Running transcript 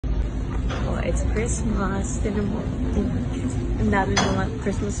Oh, it's Christmas. Tinan mo. Ang dami mga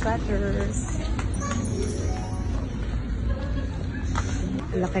Christmas sweaters.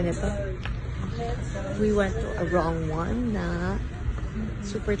 Ang laki nito. We went to a wrong one na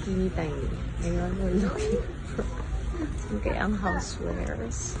super teeny tiny. Ngayon, we're looking for okay, ang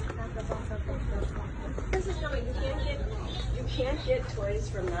housewares. You can't get toys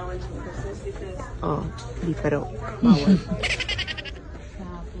from now until Christmas because... Oh, di pa raw. Bawal.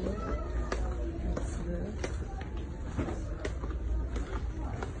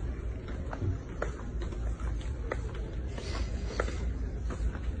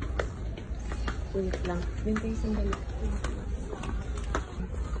 Wait lang. Bintay sandali.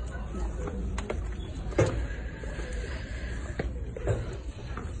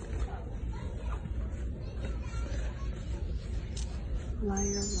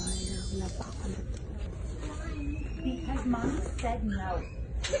 Liar. Wala pa ako na to. Because Mom said no.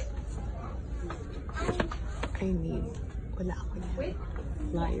 I need. Wala ako na.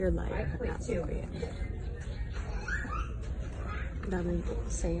 Liar. Wait, too. Daming po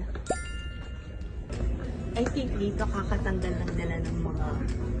saya. I think dito kakatanggal lang nila ng mga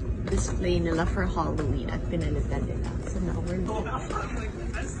display nila for Halloween at pinalitan nila. So now we're looking.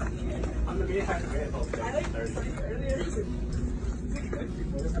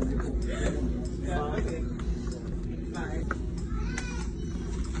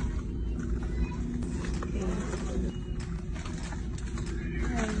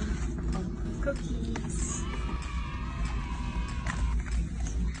 Cookies.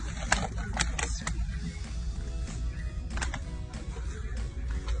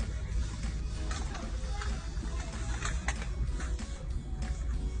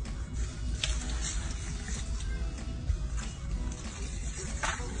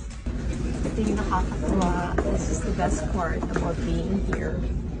 Ito yung nakakatuwa. This is the best part about being here.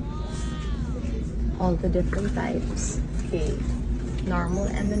 All the different types. Okay. Normal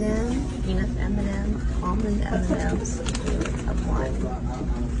M&M, peanut M&M, almond M&Ms. Have one.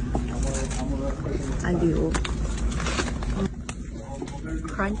 Aliw.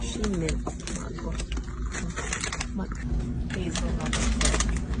 Crunchy mint. Hazelnut.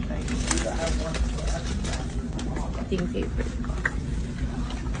 Ito yung favorite ko.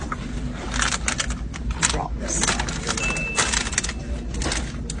 Drops.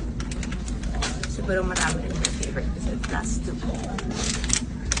 Siguro marami rin yung favorite kasi it's last two.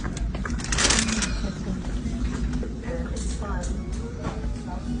 It's fun.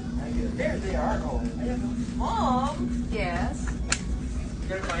 There they are. Mom! Yes?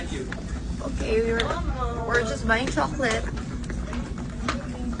 Gonna find you. Okay, we're just buying chocolate.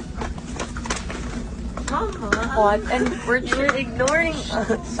 Mama! What? And we're ignoring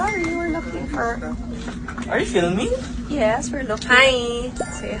us. Sorry, we're looking for... Are you filming? Yes, we're looking. Hi!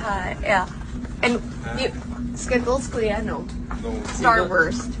 Say hi. Yeah. And you... Skittles, kuya, no? No.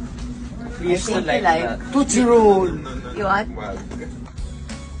 Starburst. We used to like like that. Tootsie Roll! You what? Wow.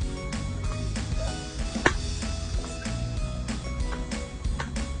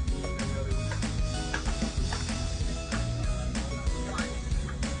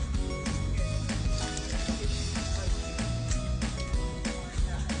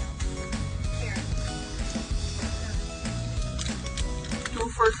 Two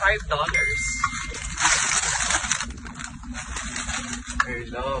for $5. I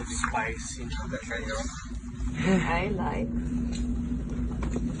love spicy. I like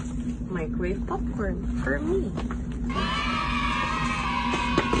microwave popcorn for me.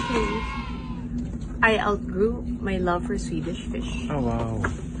 Okay. I outgrew my love for Swedish fish. Oh wow.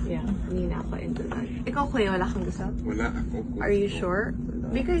 Yeah, hindi na ako into that. Ikaw, kuya, wala kang gusto? Wala ako. Are you sure?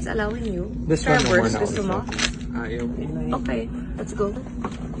 Baker is allowing you. This one more Starburst, na gusto mo? Ayaw. Okay, let's go.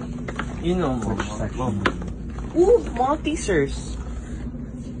 You know Mom. Ooh, Maltesers.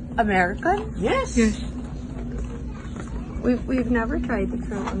 American? Yes. We've never tried it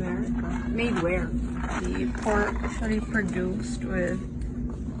from America. Made where? The pork actually produced with...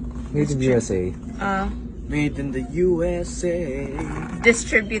 Made in USA. Made in the USA.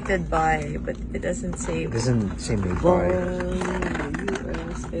 Distributed by, but it doesn't say. It doesn't say made Born by. in the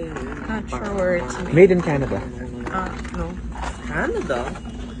USA. Not sure where it's made. Made in Canada. No. Canada.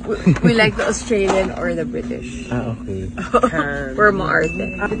 We like the Australian or the British. Ah, okay. We're maarte.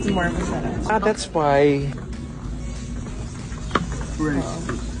 It's more masarap. Ah, that's why.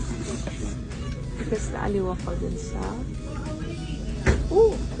 Because naaliw ako dun sa...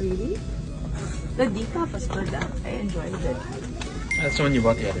 Oh, really? The decaf was good. I enjoyed it. That's the one you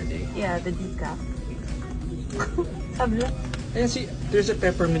bought the other day. Yeah, the decaf. Sabla. And see, there's a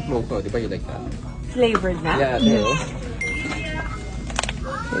peppermint mocha. Di ba you like that? Flavored na? Yeah, there.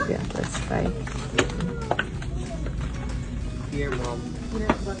 Sige, let's try. Here, Mom.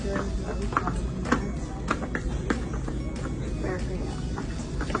 Peanut butter.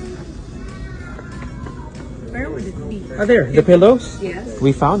 Where would it be? Ah, there, the pillows? Yes.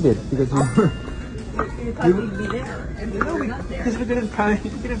 We found it because we were. You thought it'd be there. And No, because we couldn't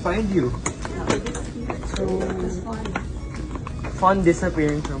find you. So, it's fun. Fun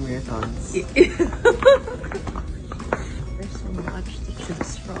disappearing from your thoughts. There's so much to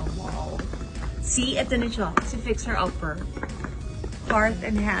choose from. Wow. See, ito na siya. Si Fixer Upper. Heart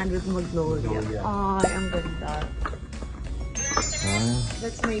and Hand with Magnolia. Ay, ang ganda.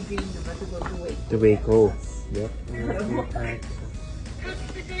 That's my dream naman, to go to Waco. The Waco. Yep.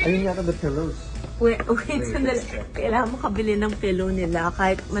 Ayun yata the pillows. Wait, sandali. Kailangan mo kabili ng pillow nila,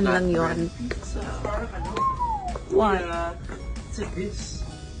 kahit man lang yon. What? This.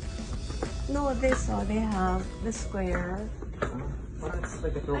 No, this, oh, they have the square. It's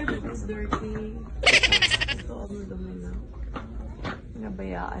like a Ay, trophy. but it's dirty. Ito, ang dumi na.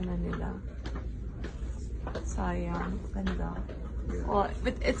 Nabayaan na nila. Sayang. Ganda. Oh,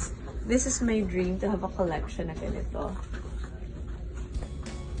 but this is my dream to have a collection na ganito.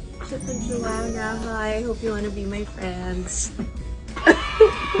 Chip and Joanna, hi. Hope you wanna be my friends.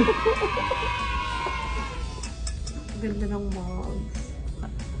 Ganda ng mugs.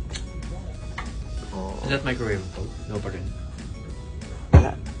 Oh. Is that microwavable? No pa rin.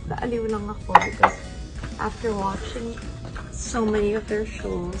 Naaliw lang ako because after watching so many of their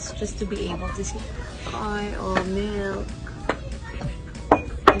shows, just to be able to see, milk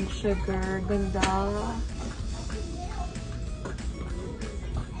and sugar, ganda.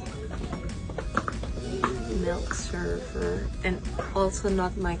 Milk server, and also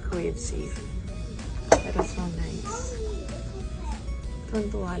not microwave safe. Pero so nice.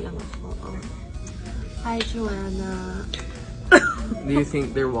 Tuntua lang ako. Oh. Hi, Joanna. Do you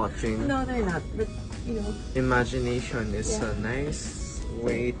think they're watching? No, they're not. But, you know. Imagination is a nice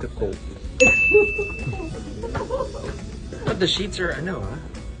way to cope. But the sheets are,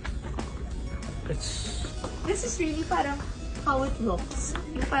 it's... This is really parang how it looks.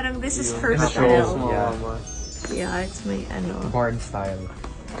 Yung parang this is her It style. shows, yeah. Yeah, it's my Barn style.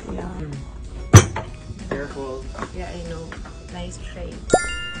 Yeah. Careful. Yeah, I know. Nice trade.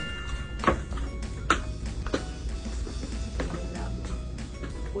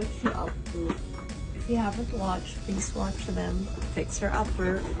 What you up to? If you haven't watched, please watch them. Fixer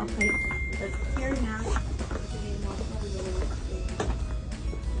Upper. Okay. Let's hear now.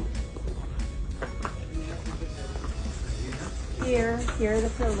 Here are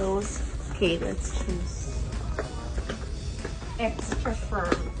the pillows. Okay, let's choose. Extra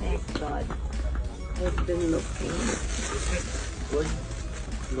firm, thank God. I've been looking. Good.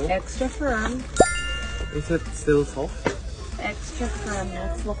 No? Extra firm. Is it still soft? Extra firm.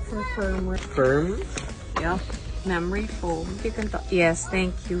 Let's look for firmer. Firm? Yeah. Memory foam. You can yes,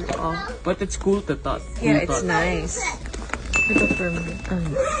 thank you. Oh. But it's cool to touch. Yeah, it's nice. Ito firm.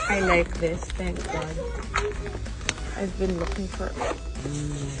 I like this, thank God. I've been looking for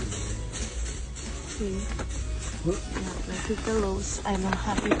see. My two pillows. I'm a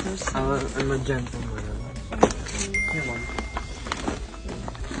happy person. I'm a gentleman. Here, Mom.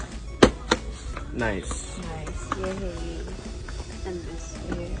 Nice. Nice. Yay. And this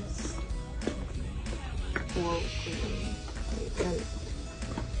is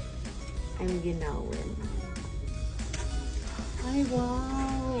I'm ginawin. Ay,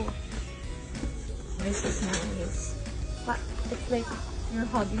 wow. This is nice. But it's like you're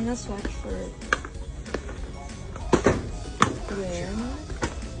hugging a sweatshirt. Where?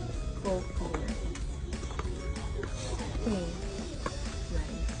 Gold color. Okay.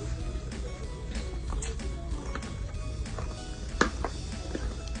 Nice.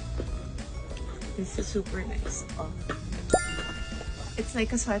 This is super nice. Oh. It's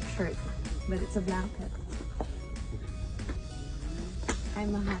like a sweatshirt, but it's a blanket.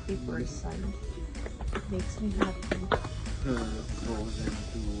 I'm a happy person. It makes me happy. Frozen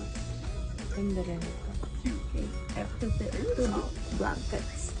too. Ganda rin ito. Okay. After the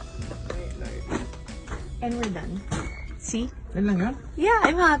blankets. And we're done. See? Yan lang yan? Yeah,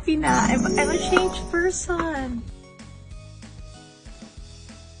 I'm happy na. I'm a changed person.